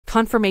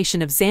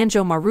confirmation of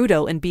Zanjo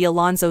Maruto and B.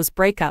 Alonzo's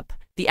breakup.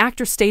 The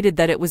actor stated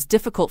that it was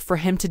difficult for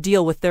him to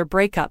deal with their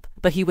breakup,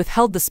 but he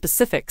withheld the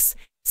specifics,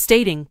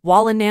 stating,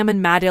 "Wala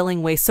naman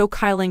madaling way so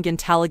kailangan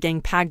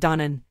talagang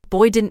pagdanan."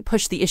 Boy didn't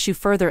push the issue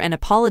further and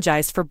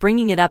apologized for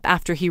bringing it up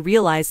after he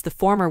realized the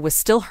former was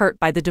still hurt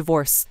by the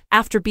divorce.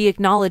 After B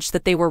acknowledged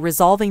that they were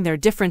resolving their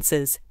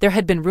differences, there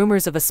had been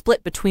rumors of a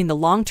split between the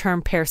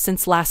long-term pair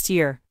since last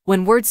year.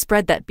 When word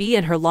spread that B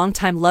and her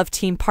longtime love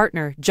team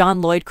partner,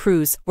 John Lloyd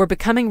Cruz, were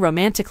becoming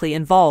romantically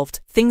involved,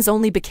 things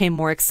only became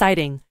more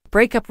exciting.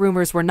 Breakup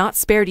rumors were not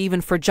spared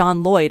even for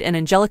John Lloyd and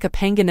Angelica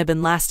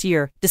Panganiban last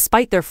year,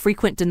 despite their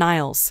frequent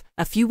denials.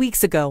 A few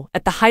weeks ago,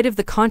 at the height of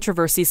the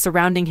controversy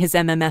surrounding his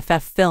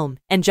MMFF film,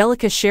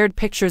 Angelica shared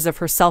pictures of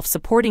herself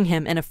supporting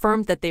him and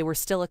affirmed that they were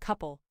still a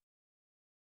couple.